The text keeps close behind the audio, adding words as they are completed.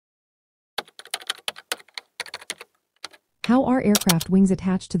How are aircraft wings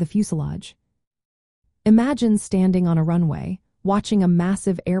attached to the fuselage? Imagine standing on a runway, watching a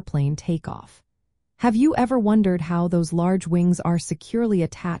massive airplane take off. Have you ever wondered how those large wings are securely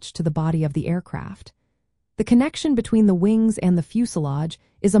attached to the body of the aircraft? The connection between the wings and the fuselage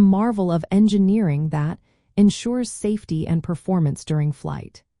is a marvel of engineering that ensures safety and performance during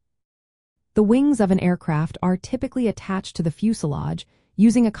flight. The wings of an aircraft are typically attached to the fuselage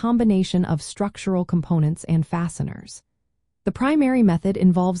using a combination of structural components and fasteners. The primary method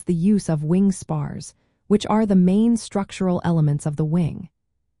involves the use of wing spars, which are the main structural elements of the wing.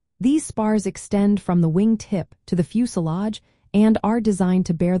 These spars extend from the wing tip to the fuselage and are designed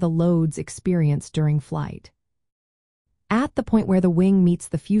to bear the loads experienced during flight. At the point where the wing meets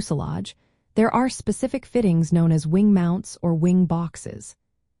the fuselage, there are specific fittings known as wing mounts or wing boxes.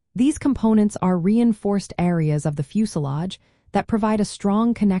 These components are reinforced areas of the fuselage that provide a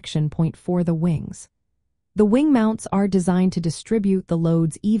strong connection point for the wings. The wing mounts are designed to distribute the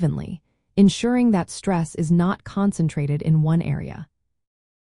loads evenly, ensuring that stress is not concentrated in one area.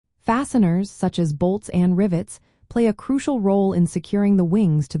 Fasteners, such as bolts and rivets, play a crucial role in securing the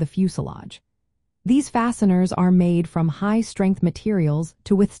wings to the fuselage. These fasteners are made from high-strength materials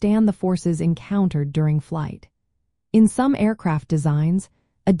to withstand the forces encountered during flight. In some aircraft designs,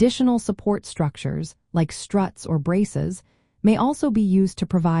 additional support structures, like struts or braces, may also be used to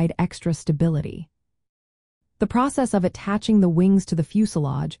provide extra stability. The process of attaching the wings to the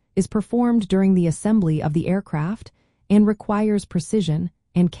fuselage is performed during the assembly of the aircraft and requires precision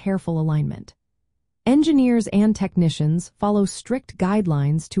and careful alignment. Engineers and technicians follow strict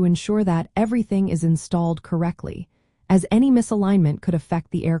guidelines to ensure that everything is installed correctly, as any misalignment could affect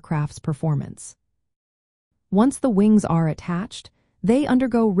the aircraft's performance. Once the wings are attached, they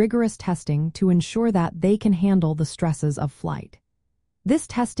undergo rigorous testing to ensure that they can handle the stresses of flight. This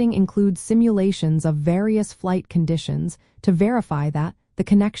testing includes simulations of various flight conditions to verify that the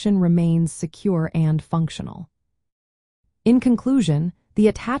connection remains secure and functional. In conclusion, the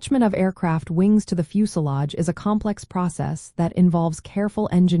attachment of aircraft wings to the fuselage is a complex process that involves careful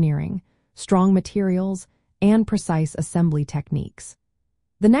engineering, strong materials, and precise assembly techniques.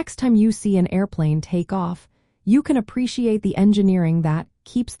 The next time you see an airplane take off, you can appreciate the engineering that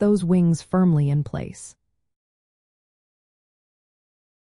keeps those wings firmly in place.